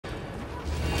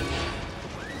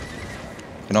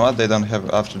You know what? They don't have,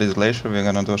 after this glacier, we're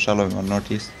gonna do a shallow on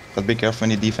northeast. But be careful,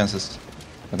 we need defenses.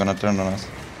 They're gonna turn on us.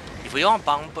 If we want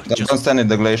bomb, Don't stand in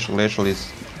the glacial. Glacial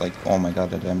is like, oh my god,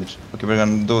 the damage. Okay, we're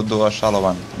gonna do a shallow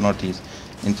one, northeast.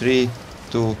 In 3,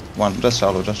 2, 1. Just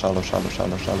shallow. Okay,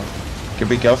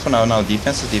 be careful now.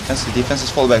 Defenses.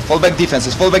 Fall back,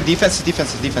 defenses.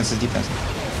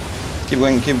 Keep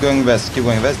going west.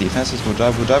 Defenses, good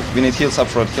job. We need heals up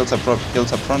front.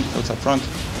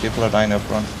 People are dying up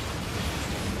front.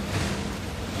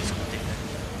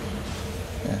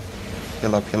 Yeah.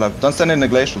 Heal up. Don't stand in the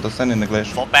glacial.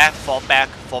 Fall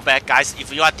back, guys.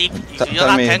 If you are deep, if you are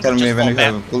not tank, tell me just when fall you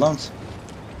back. have cooldowns.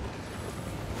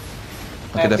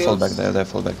 Okay, they fall back. They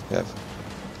fall back. Yeah.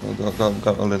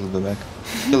 Go a little bit back.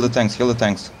 Kill the tanks.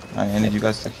 I need you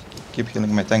guys to keep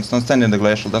healing my tanks. Don't stand in the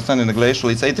glacial.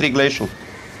 It's A3 glacial.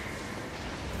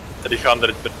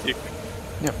 300 per tick.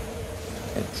 Yep.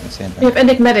 It's insane. You have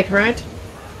enigmatic, right?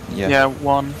 Yeah,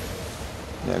 1.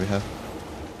 Yeah, we have.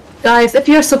 Guys, if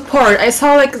you're support, I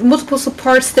saw like multiple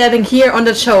support standing here on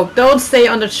the choke. Don't stay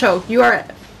on the choke. You are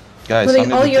Guys,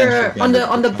 putting all your on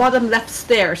the bottom left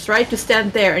stairs, right? To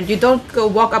stand there, and you don't go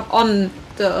walk up on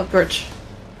the bridge.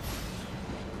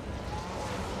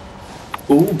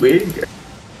 Ooh, big.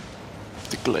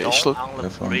 The glacial. Don't on the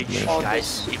Careful, bridge, glacial.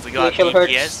 guys. If you are Glacial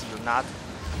DPS, you're not.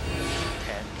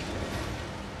 Okay.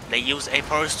 They use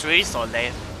April streets or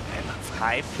they have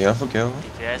hype. Careful.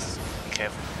 DPS, be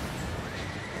careful.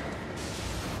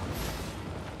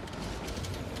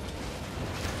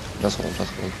 Just hold.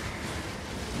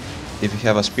 If you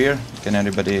have a spear, can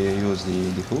anybody use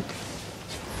the hook?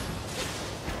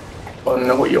 Oh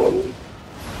no, yo.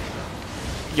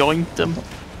 Yoink them.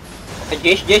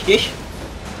 Jish.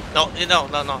 No. They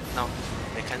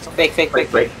cancel. Fake.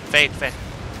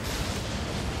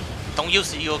 Don't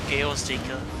use your Gale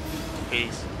Seeker,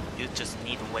 please. You just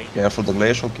need to wait. Careful the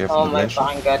glacial. Oh my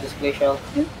fucking god, this glacial.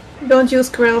 Don't use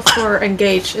Grill for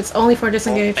engage. It's only for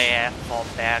disengage. Fall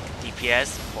back,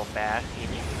 DPS, fall back,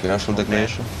 healing. Careful the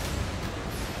glacial.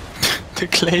 The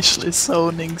glacial is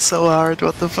zoning so hard,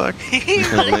 what the fuck?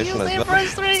 Glacial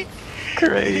as well.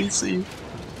 Crazy.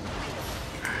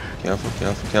 Careful.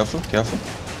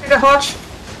 The Hodge.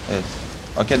 Yes.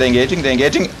 Okay, they're engaging.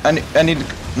 I need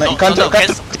counter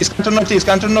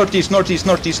northeast on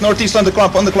the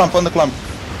clump.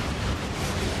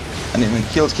 And then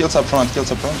kills up front. Good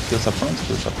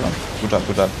job.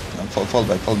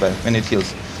 Fall back. We need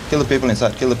heals. Kill the people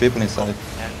inside.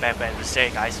 And back, we stay,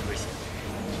 guys.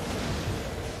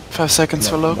 5 seconds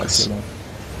for locals.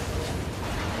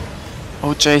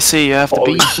 Oh, JC, you have to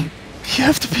beam. You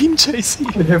have to beam, JC.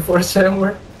 Here for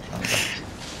somewhere.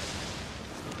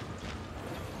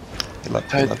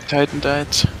 Titan died.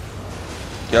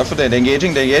 Careful, they're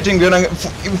engaging. We're on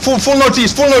full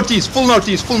northeast. Oh,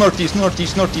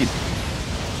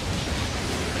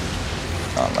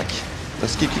 like,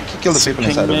 let's kill the people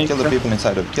inside of you. Kill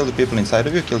the people inside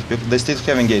of you. They still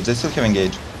have engaged.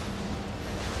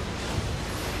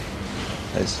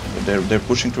 Nice. They're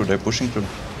pushing through.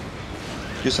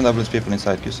 Use and doubles people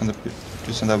inside.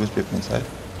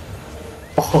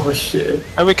 Oh shit.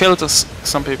 We killed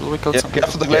some people. We killed some people.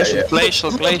 Careful the glacial.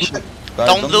 Glacial. Guys,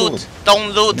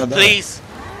 Don't loot, please.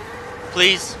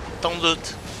 Please, don't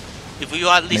loot. If you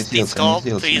are at least this scope,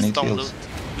 please don't loot.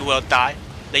 You will die.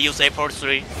 They use April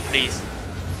 3, please.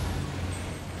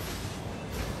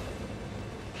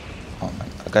 Oh my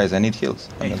god. Guys, I need heals.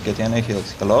 I'm not getting any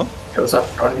heals. Hello? Heals up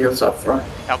front.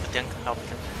 Help them.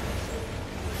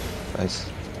 Guys.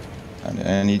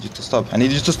 I need you to stop.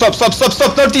 Stop!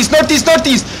 Northeast!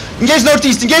 Engage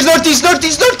northeast!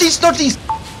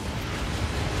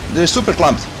 They're super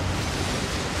clumped.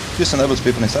 Use and doubles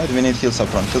people inside. We need heals up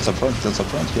front. Kill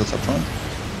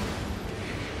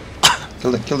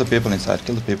the people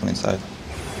inside.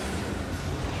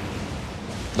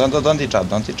 Don't detach.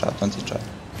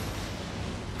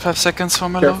 5 seconds for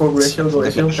my Careful, locals.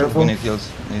 glacial. We need heals.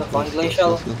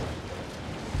 Heals.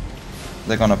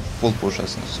 They're gonna full push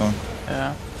us soon.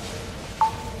 Yeah.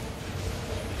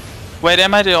 Wait,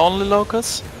 am I the only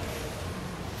locus?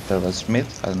 There was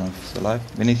Smith. I don't know if he's alive.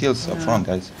 We need heals up front,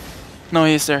 guys. No,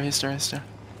 he's there. He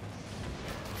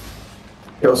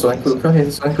also on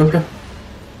Kuka.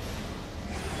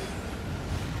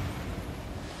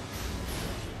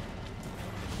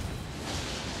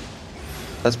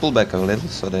 Let's pull back a little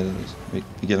so that we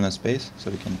give them space so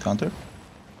we can counter.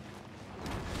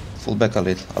 Pull back a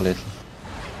little.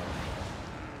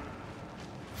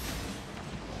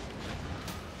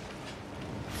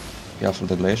 Careful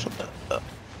the glacial. The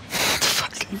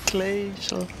fucking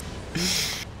glacial.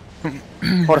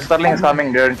 For Sterling is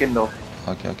coming, they're in Kindo.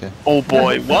 Okay. Oh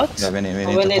boy, what? Yeah, we need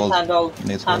We to need hold. handhold. We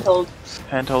need to hold.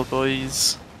 Handhold,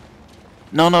 boys.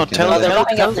 No, Okay, tell they're them.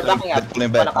 backing up, they're backing They're up.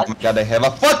 pulling back. Oh my god, I have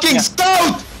a fucking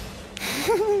scout!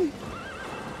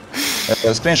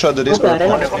 Screenshot the Discord.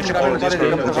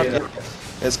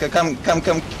 Yes, come,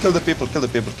 kill the people. Kill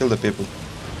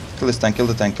this tank, kill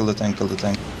the tank.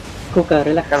 Kuka,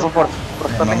 relax. Careful for No,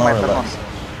 stunning no, my relax. thermos.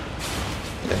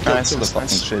 Yeah, kill the Nice.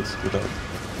 fucking shit. Good job.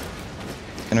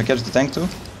 Can we catch the tank too?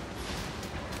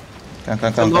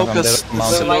 Come. Locust. There,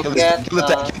 mountain. Kill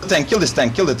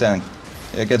the tank.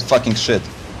 Yeah, get fucking shit.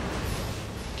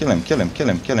 Kill him.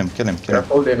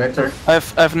 Careful, they enter. I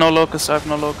have no locus. If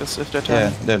they're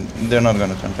Yeah, turning. they're not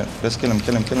gonna turn. Let's kill him.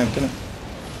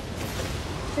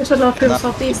 There's a lot of people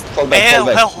southeast. Fall back.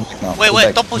 now. Wait, Fall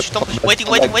back. don't push. Waiting.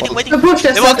 The bush,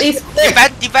 there's southeast.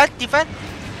 Defend.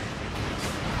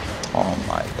 Oh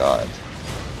my god.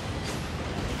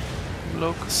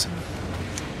 Locus.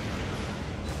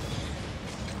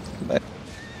 Back.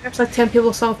 There's like 10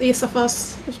 people southeast of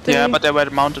us. If they- Yeah, but they were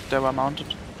mounted.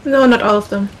 No, not all of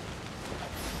them.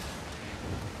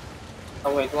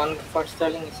 Oh wait, one for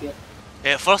Sterling is here.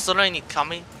 Yeah, first line is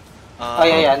coming. Oh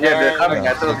yeah, Yeah, they're coming.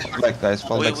 I Fall told you. back, guys.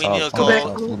 Fall back We need to south. go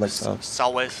Fall back south.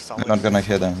 southwest. We're not gonna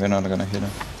hit them.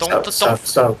 Don't.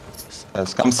 South.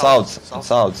 Yes, come south.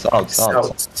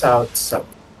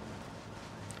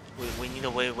 We need to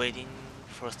waiting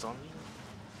for storm.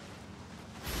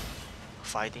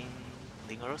 Fighting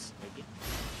Lymhurst, maybe.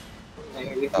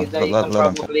 If you die, you let can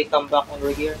them probably come back and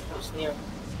regear. It's near.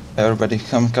 Everybody,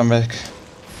 come back.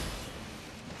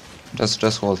 Just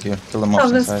hold here. Kill the Oh,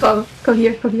 mobs let's inside. go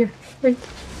here. Wait.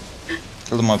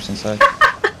 Kill the mobs inside.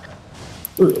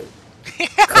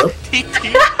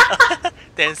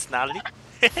 Then snarly.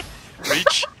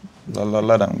 Reach.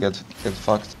 Let them get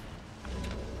fucked.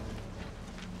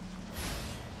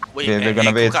 We're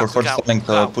gonna wait for first stunning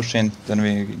to push in, then we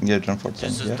engage on fourth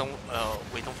stunning. Just Yeah? don't.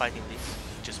 We don't fight in this.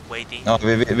 Just waiting. No,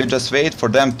 we just wait for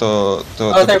them to Oh,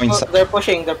 come inside. they're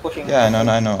pushing. Yeah,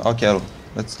 I know. Okay,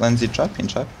 let's land it trap.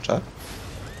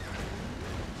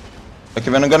 Okay,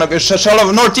 we're gonna go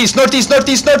shallow northeast, shallow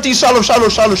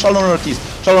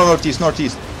northeast.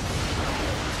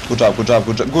 Good job.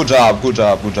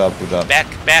 Back.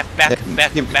 Go back.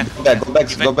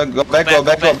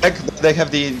 They have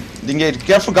the engage.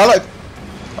 Careful, Gala. Okay.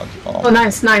 Oh,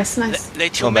 nice. They're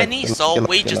too Go back, many, kill so up,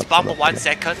 we kill just up, bump kill up, 1 kill up.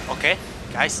 second, okay,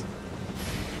 guys?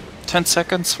 10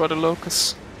 seconds for the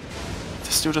locus.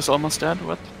 This dude is almost dead.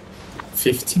 What?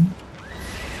 15.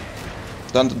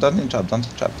 Don't interrupt.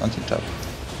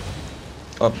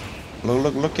 Oh,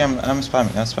 look, I'm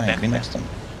spamming. Be next to him.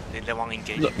 They won't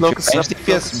engage. Look. If you Locust range left,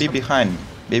 DPS, locust. be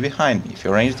behind. If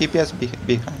you range DPS, be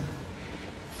behind.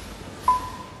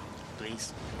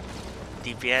 Please.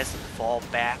 DPS, fall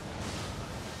back.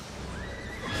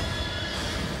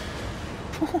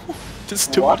 This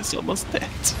dude is almost dead.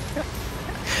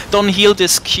 Don't heal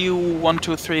this Q1,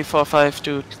 2, 3, 4, 5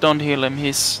 dude. Don't heal him.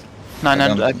 He's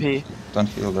 900 IP. Don't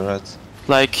heal the rats.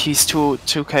 Like he's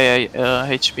 2k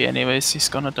HP anyways. He's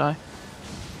gonna die.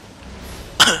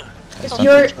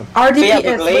 Your We have a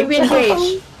RDPS, blade. when we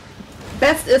engage,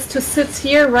 best is to sit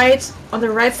here on the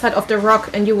right side of the rock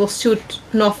and you will shoot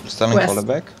Stunning, fall northwest.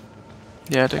 back.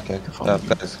 Yeah, they Okay, fall.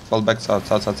 guys, fall back south.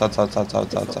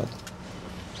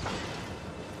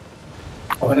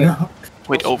 Oh no.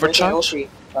 Wait, overcharge?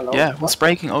 Hello? Yeah, what's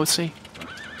breaking OC? What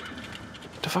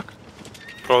the fuck?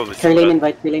 Probably.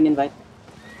 Lane invite.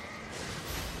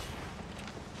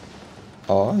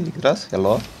 Oh, Yggdras,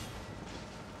 hello.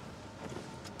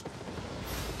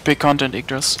 Big content,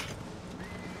 Yggdras.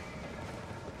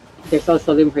 There's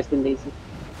also Lymhurst in Daisy.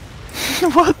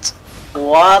 What?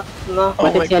 What? No. Oh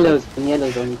my God. yellows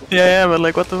only. Yeah, but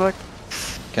like what the fuck?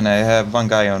 Can I have one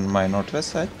guy on my northwest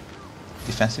side?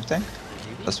 Defensive tank?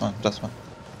 Just one.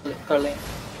 Curling.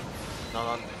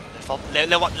 No. They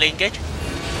engage.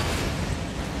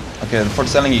 Okay, for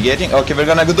selling engaging. Okay, we're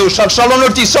gonna do shallow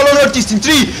northeast in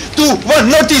 3, 2, 1,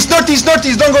 northeast, don't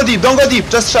go deep,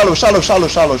 just shallow.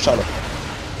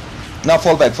 Now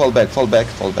fall back. Didn't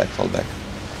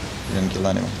kill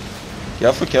anyone.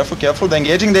 Careful, they're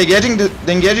engaging,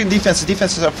 defense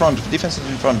is up front, defense is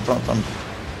in front. You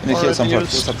need to heal some Already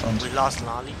up front. We lost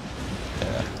Lali.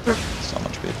 Yeah, so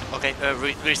much better. Okay,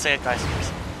 reset, guys.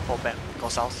 Fall back. Go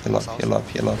south. Heal up.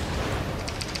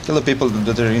 Kill the people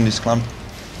that are in this clump.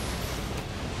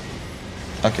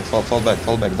 Okay, fall back,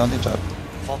 don't interrupt.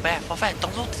 Fall back.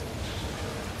 Don't loot.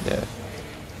 Yeah.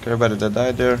 Everybody that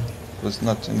died there was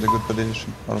not in the good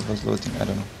position, or was looting, I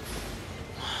don't know.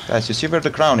 Guys, you see where the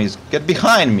crown is? Get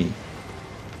behind me!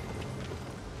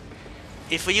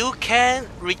 If you can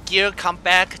regear, come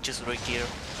back. Just regear,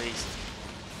 please.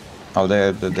 Oh,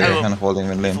 they're kind of holding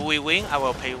with If Lim. we win, I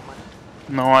will pay you money.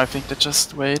 No, I think they're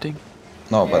just waiting.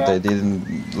 No, but they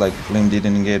didn't, like, Lim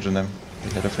didn't engage on them. They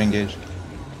had a free engage.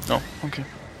 No, okay.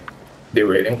 They're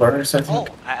waiting for us, I think.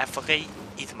 Oh, I forget.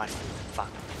 It's my fuck.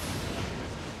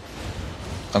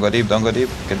 Don't go deep, don't go deep.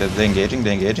 Okay, they're engaging,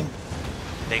 they're engaging.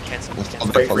 They cancel. Just fall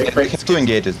cancel. back, fall Wait, back. wait, They have two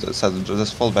engages, so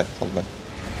just fall back, fall back.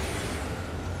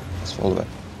 Just fall back.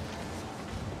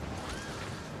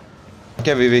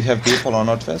 Okay, we have people on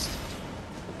Northwest.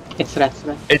 It's rats,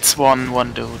 right? It's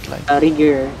one dude, like...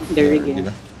 Rigger. The rigger.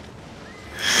 Either.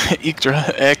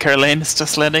 Yggdra, Caroline is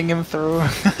just letting him through.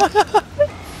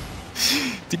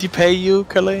 Did he pay you,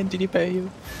 Caroline? Did he pay you?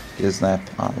 He's nap.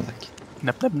 Oh, like.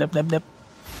 Nap.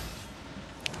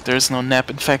 There's no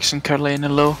nap infection, Caroline,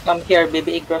 hello. Come here,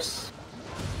 baby Igros.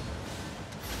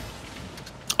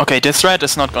 Okay, this red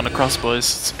is not gonna cross, boys.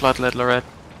 It's Bloodlet red.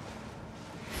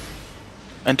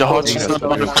 And the Hodge is not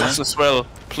gonna cross as well,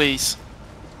 please.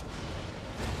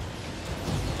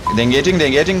 They're engaging, they're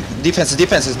engaging. Defenses.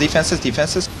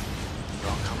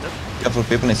 Careful,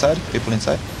 people inside.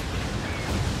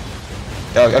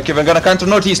 Yeah, okay, we're gonna counter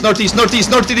northeast. In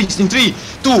 3,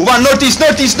 2, 1, northeast.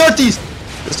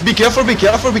 Just be careful.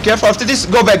 After this,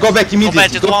 go back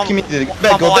immediately. Go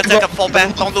back. Fall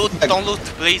back. Don't loot,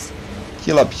 please.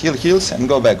 Heal up, heals, and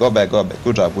go back.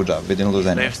 Good job. We didn't lose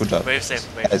any. Good job. Very safe.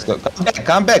 Guys, go.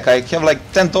 Come back. I have like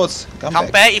 10 thoughts. Come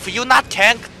back. If you not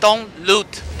tank, don't loot,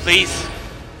 please.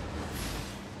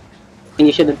 And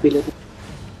you shouldn't be looting.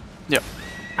 Yeah.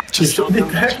 Just Just be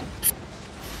back.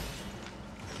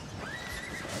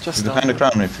 Behind the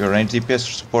crown, if you're an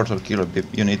DPS support or killer,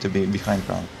 you need to be behind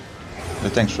crown. The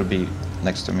tank should be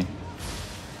next to me.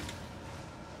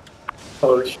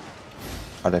 Holy shit.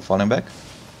 Are they falling back?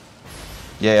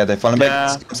 Yeah, they're falling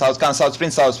Yeah. back. Come south,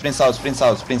 sprint south.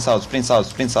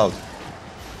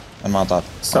 And mount up.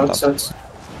 Sounds.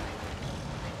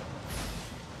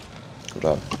 Good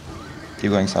job.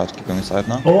 Keep going south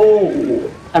now.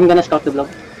 Oh! I'm gonna scout the block.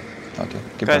 Okay,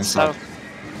 keep going Guys, south.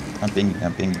 south. I'm pinging.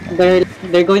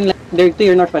 They're going. They're to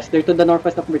your northwest. They're to the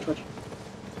northwest of Bridgewatch.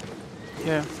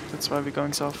 Yeah, that's why we're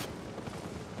going south.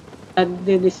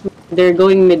 They're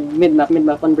going mid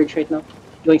map on bridge right now.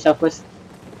 Going southwest.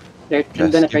 They're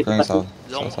Yes, gonna keep try going to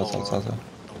pass. south.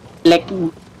 Like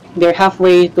they're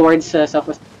halfway towards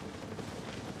southwest.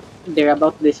 They're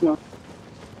about this now.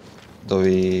 Do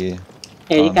we...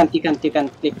 Yeah, you can't.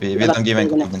 Like, We don't give any...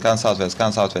 Can southwest.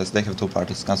 They have two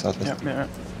parties. Can southwest. Yeah.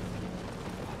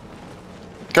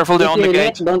 Careful, they're on the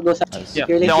gate. Don't go south. Nice. Yeah,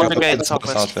 You're late. they're on the Go gate,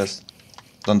 southwest.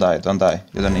 Don't die.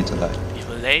 You don't need to die. If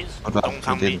you late, Good job. don't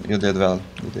come in. You did well.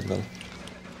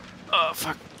 Oh,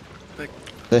 fuck.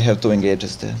 They have two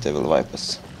engages there. They will wipe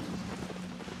us.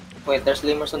 Wait, there's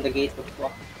Lymhurst on the gate.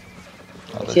 Oh,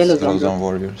 that's Yellow those zone, on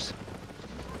warriors.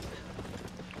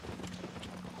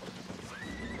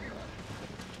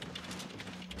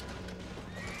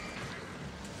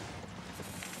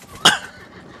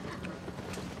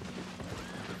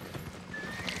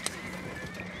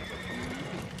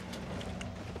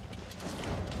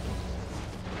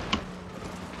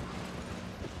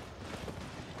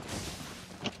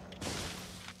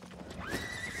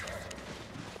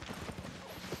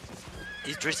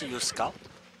 Is Drizzy your scout?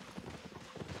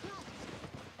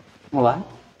 What?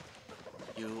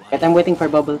 You. Wait, I'm waiting for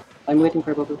bubble.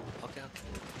 Okay.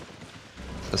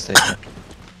 Just take it.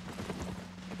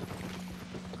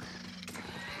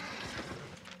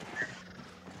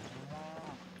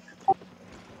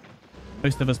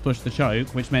 Most of us pushed the choke,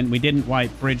 which meant we didn't wipe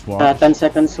Bridgewatch. 10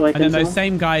 seconds so I And can then those zone.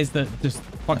 same guys that just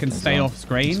fucking stay off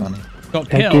screen Funny. got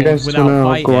Hey, killed do you guys without wanna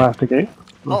fighting. go after gate?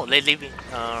 Oh, they leaving.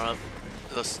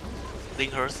 Those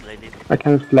Lymhurst, they leaving. I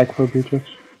can flag for Bridgewatch.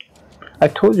 I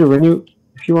told you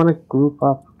if you wanna group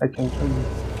up, I can join you.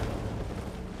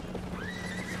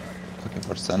 Okay,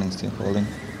 for standing, still holding.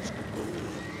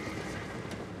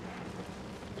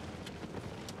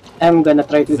 I'm gonna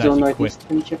try to It's zone actually northeast.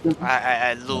 Let me check them.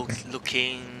 I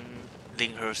looking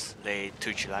Lymhurst, they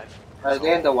Twitch live. Are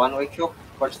they in the one-way queue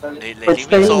for Sterling? They For leaving,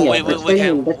 Sterling, so yeah, for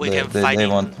Sterling, we can They fight in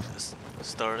want-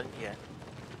 Sterling, yeah.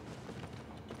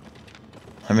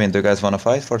 I mean, do you guys wanna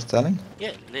fight for standing?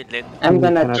 Yeah, I'm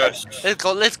gonna.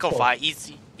 let's go fight,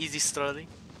 easy Sterling.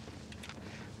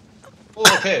 Oh,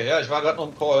 okay, ja, ich war gerade noch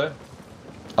im Call.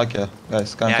 Okay,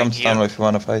 guys, come Yeah, to here. Stanley if you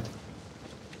wanna fight.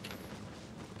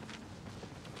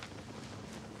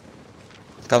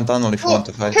 Come tunnel if you want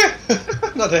to fight.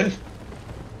 Na denn.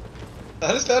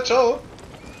 Alles klar, ciao.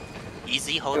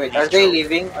 Easy, hold Wait, easy, are they choke.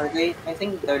 leaving? I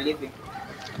think they're leaving.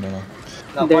 I don't know.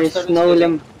 No, there's no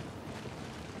limb.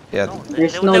 Yeah. No,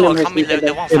 There's they no will Lymhurst come in, they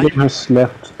either. won't fight. Everyone has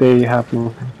left, they have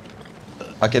nothing.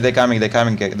 Okay, they're coming.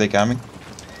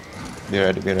 Be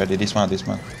ready. Dismount.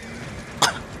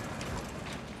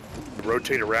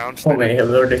 Rotate around. How many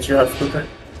Lord did you have, Cooper?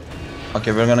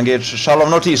 Okay, we're gonna get shallow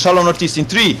northeast in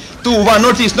 3, 2, 1,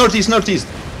 northeast.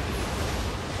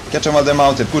 Catch them while they're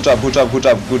mounted. Good job.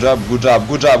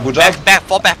 Back,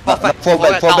 fall back.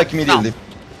 Fall back immediately.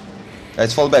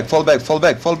 Guys, fall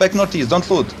back northeast, don't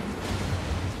loot.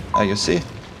 Ah, you see?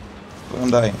 I'm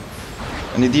dying.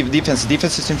 I need defense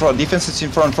is in front, defenses.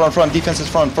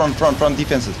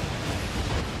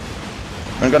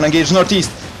 We're gonna engage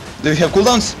northeast. Do you have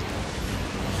cooldowns?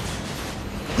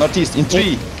 Northeast in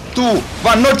 3, 2,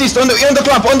 1, northeast on the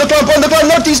clump,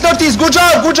 northeast. Good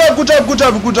job.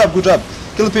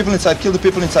 Kill the people inside.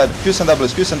 Qs and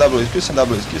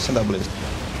Ws.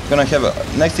 Gonna have a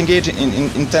next engage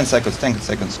in 10 seconds.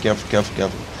 Careful.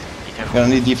 We're gonna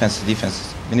need defenses.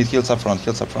 We need heals up front.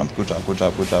 Good job.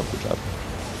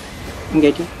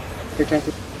 Engaging. They're trying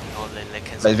to.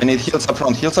 Guys, we need heals up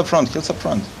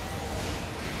front.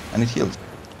 I need heals.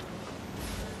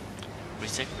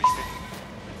 Reset.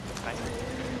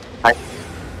 Hi.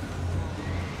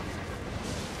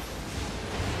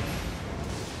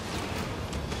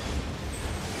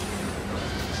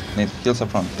 Need heals up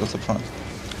front.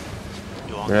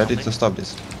 We're ready to stop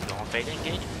this. You want fade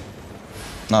engage?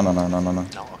 No. No,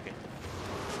 okay.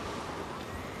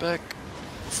 Back.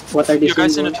 What are these? You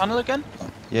guys in the tunnel again?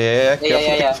 Yeah.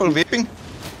 Careful, whipping.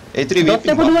 A3 Don't whipping.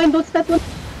 step on the line, don't step on.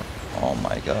 Oh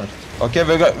my god. Okay,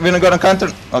 we're gonna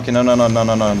counter. Okay, no.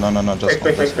 Just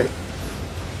Quick.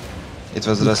 It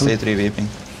was just A3 whipping.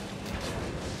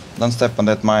 Don't step on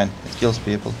that mine. It kills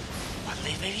people.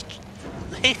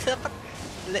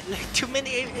 Too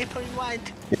many April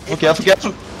rewind. Okay,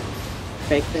 careful.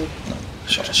 Fake.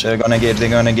 They're gonna engage.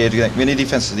 We need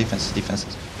defenses.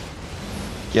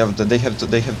 Yeah, but they have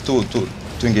two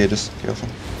engages. Careful.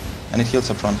 I need heals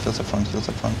up front.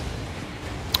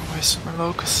 Where's my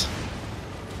locus?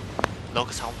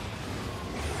 Locus home.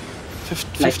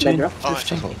 15. Oh,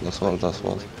 15. That's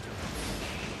wall.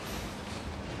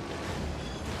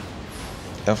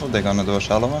 Careful, they're gonna do a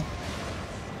shallow one.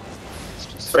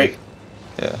 Wait.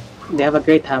 Yeah. They have a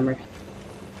great hammer.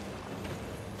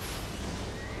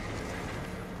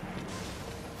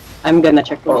 I'm gonna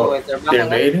check. Oh, they're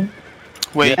baiting?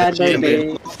 Wait. Yeah, they're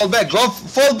baiting. Fall back,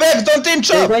 don't inch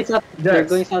They're up! going south. They're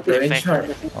going south. They're in charge.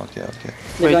 Okay.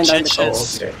 They're going down the Oh,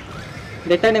 coast. okay.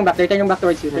 They're turning back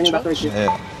towards you.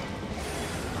 Yeah.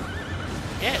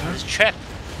 Yeah, let's check.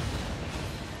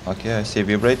 Okay, I see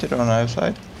vibrated on our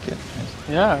side. Okay, nice.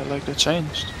 Yeah, like they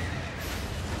changed.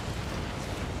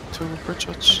 To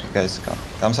Bridgewatch. Guys,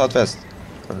 come southwest.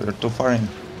 We're too far in.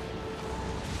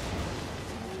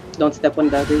 Don't step on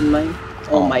the green mine.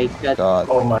 Oh my god.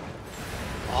 Oh my.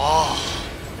 Oh,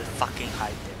 the fucking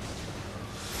hide there.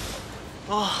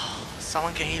 Oh,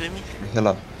 someone can heal me? Heal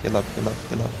up.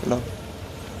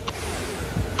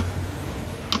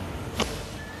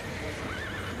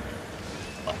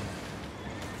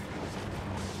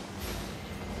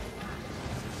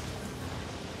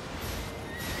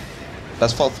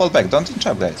 Let's fall back, don't inch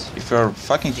up, guys. If you're a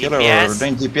fucking killer or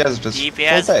doing DPS, just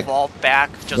fall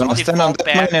back. Just You're gonna stand on that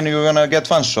mine and you're gonna get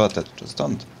one-shotted. Just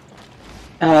don't.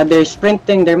 They're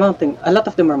sprinting, they're mounting. A lot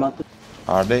of them are mounted.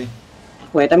 Are they?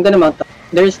 Wait, I'm gonna mount them.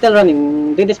 They're still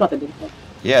running. They dismounted.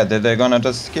 Yeah, they're gonna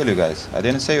just kill you guys. I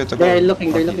didn't say you to go. They're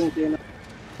looking to you now.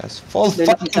 Guys, fall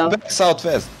fucking back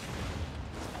southwest.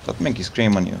 Don't make me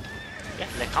scream on you. Yeah,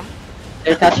 they come.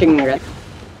 They're catching red.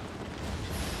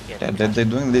 Yeah, they're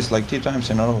doing this like 3 times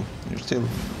in a row. You're still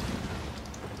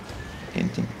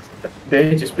hinting.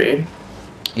 They just baiting.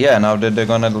 Yeah, now they're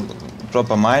gonna drop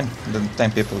a mine, then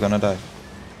 10 people gonna die.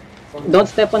 Don't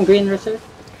step on green reserve.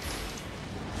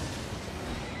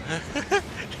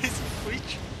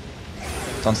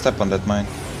 Don't step on that mine.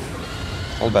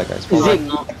 Fall back, guys.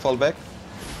 Fall back.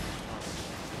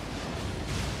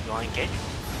 You want to engage?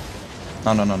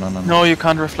 No. No, you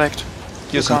can't reflect.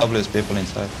 Use some W's people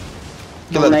inside.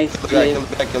 Kill the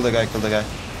Kill the guy.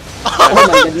 Oh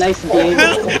my god, nice game.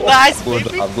 Nice, Good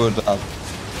baby. job, good job.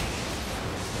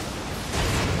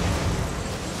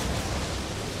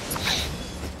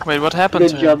 Wait, what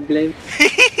happened Good job, Blame.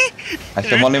 I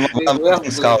have only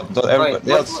one scout. Don't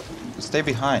everybody else stay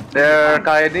behind. They're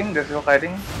kiting, there's no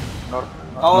kiting.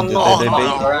 Oh no, they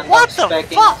bait. what the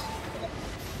fuck?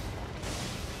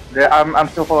 I'm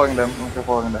still following them,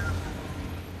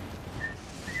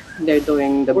 They're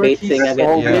doing the bait thing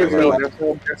again. Yeah, They're holding.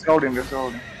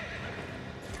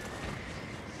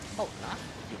 Oh, nah,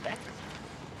 you back?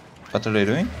 What are they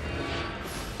doing?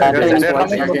 They're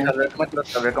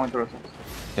coming to us.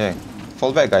 Yeah.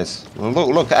 Fall back, guys.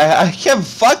 Look, I have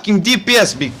fucking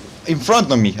DPS in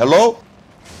front of me. Hello?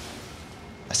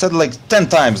 I said like 10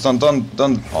 times. Don't.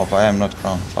 Oh, I am not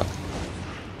crown. Fuck.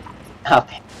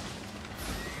 Okay.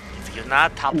 If you're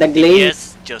not top The glaive-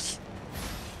 DPS, just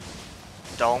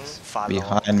don't follow.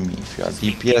 Behind me. If you are Just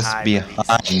be DPS,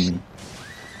 behind me.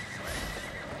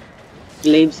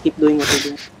 Glaives keep doing what they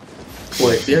do.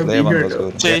 Wait, they're They want bigger those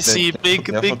though. good. JC, big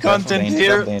Careful, content dancing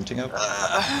here. up, dancing up.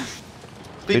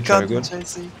 Big Which are content, good.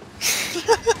 JC.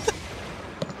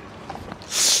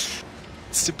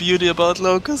 It's the beauty about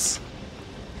Locus.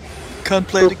 Can't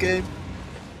play the game.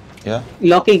 Yeah.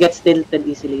 Loki gets tilted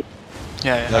easily.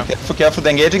 Yeah. Yeah, careful,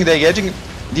 they're engaging.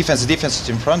 Defense is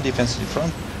in front,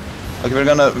 Okay,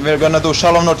 we're gonna do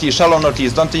shallow northeast.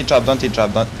 Don't interrupt,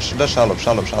 just shallow.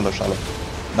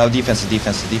 Now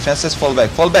defenses,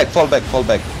 fall back.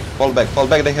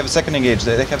 They have a second engage,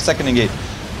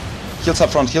 Heals up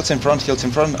front, heals in front.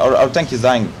 Our tank is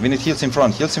dying. We need heals in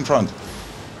front.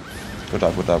 Good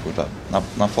up.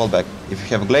 Now fall back. If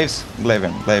you have glaives, glaive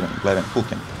him. Hook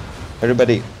him.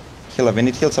 Everybody, heal up. We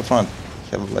need heals up front.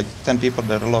 We have like 10 people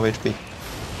that are low HP.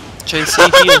 JC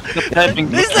heal. Stop typing.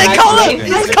 He's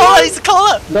a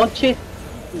caller!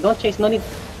 Don't chase, no need.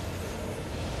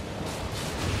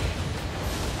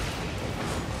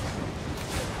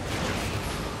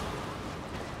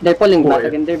 They're pulling back Boy.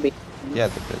 again, they're big. Yeah,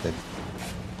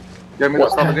 You want me to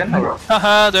stop again? Or?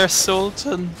 Haha, there's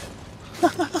Sultan.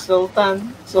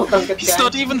 Sultan got He's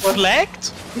not even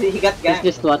flagged? He got He's ganked.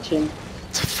 just watching.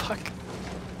 What the fuck?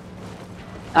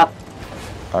 Up.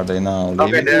 Are they now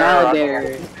Okay,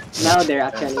 leaving? Now they're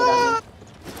actually running.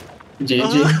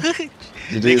 GG.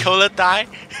 Nicola die.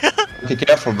 Okay,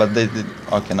 careful, but they did.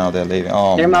 Okay, now they're leaving.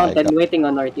 Oh They're my mounted, god. waiting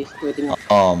on northeast, waiting on.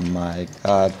 Oh my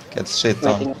god. Get shit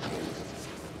Waiting. on.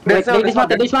 Wait, they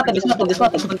dismounted.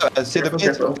 See the pit?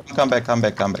 Careful. Come back.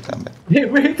 They're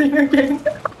waiting again.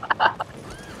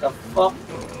 The fuck?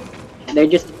 They're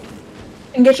just.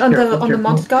 Engage on the Careful.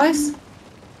 mounted guys.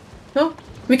 No,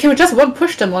 we can just one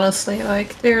push them honestly.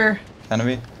 Like they're Can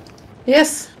we?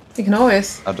 yes, we can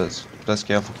always. Oh, just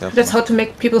careful. That's how to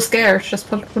make people scared. Just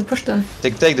push them.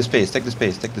 Take the space. Like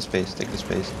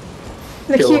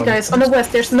Kill here, one. guys, on the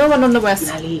west. There's no one on the west.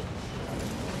 Nali.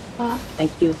 Ah,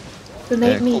 Thank you. you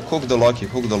made me. Hook the Loki.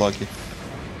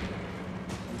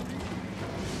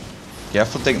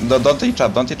 Careful, don't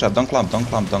interrupt, don't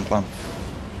clamp.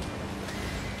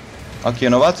 Okay, you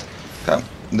know what? Come.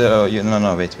 No,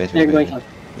 wait. They're going up.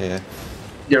 Yeah.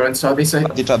 You're on southern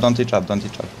side. Don't interrupt.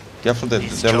 Careful,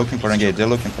 they're looking for engage. The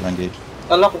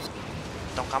Locus.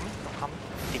 Don't come.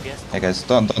 DPS. Hey guys,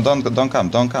 don't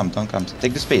come.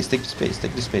 Take the space.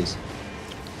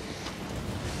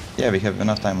 Yeah, we have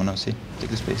enough time now, see? Take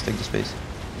the space.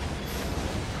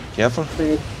 Careful.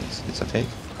 Wait. It's a fake.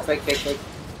 Fake.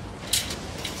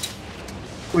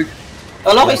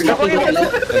 The Locus.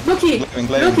 Loki.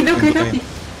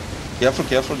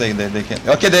 Careful, they can.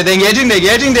 Okay, they're engaging.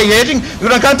 We're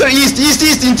gonna counter east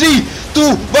in 3,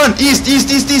 2, 1, east.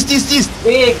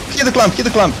 Big. Hit the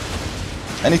clamp.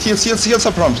 And it heals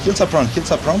up front.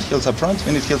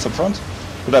 We need heals up front.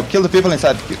 Good up, kill the people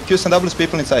inside. Qs and Ws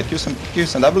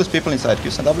people inside.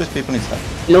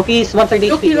 Loki is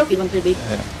 138 Loki. 138.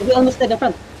 Yeah. We almost dead in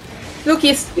front.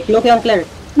 Loki, Loki on Claire.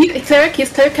 he's cleric.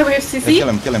 Can we have CC? Kill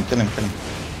him.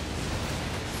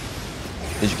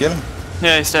 Did you kill him?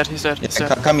 Yeah, he's dead.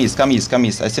 Yeah, come east.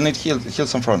 I still need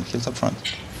heals up front.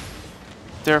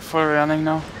 They're full running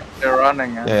now. They're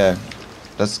running. Yeah.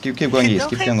 Let's keep going east.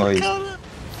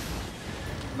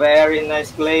 Very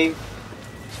nice play.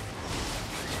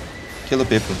 Kill the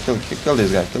people. Kill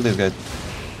this guy.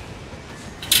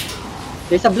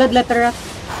 There's a bloodletter rat.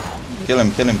 Kill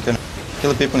him. Kill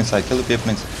the people inside.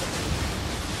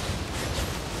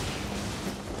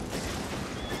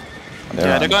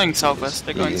 Yeah, they're going southwest.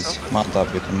 Mount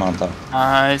up, you can mount up.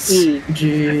 Nice.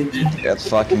 GG. Get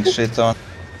fucking shit on.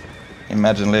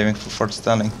 Imagine living for Fort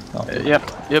Stanley. Oh. Yep.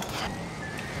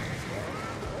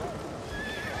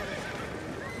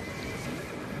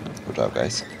 Good job,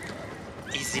 guys.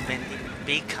 Easy bending.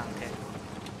 Big content.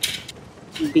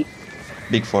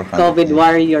 Big 400. COVID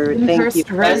warrior. Thank First you.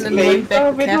 randomly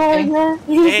back to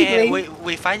camping. Hey,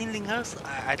 we fighting Lymhurst?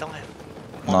 I don't have.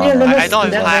 No, Yeah, no. I don't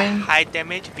That have way. high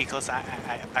damage because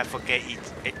I forget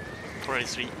it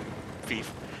 23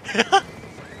 beef. Are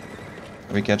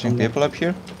we catching people up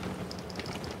here?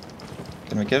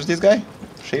 Can we catch this guy?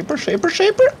 Shaper.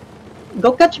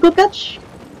 Go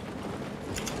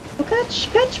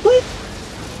catch. Catch, please.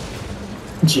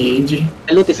 GG.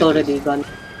 The loot is already gone.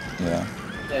 Yeah.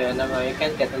 Yeah, no, you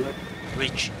can't get a loot.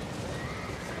 Rich.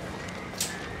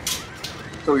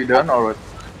 So we done or what?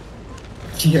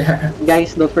 Yeah.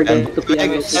 Guys, don't forget And to play. I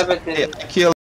killed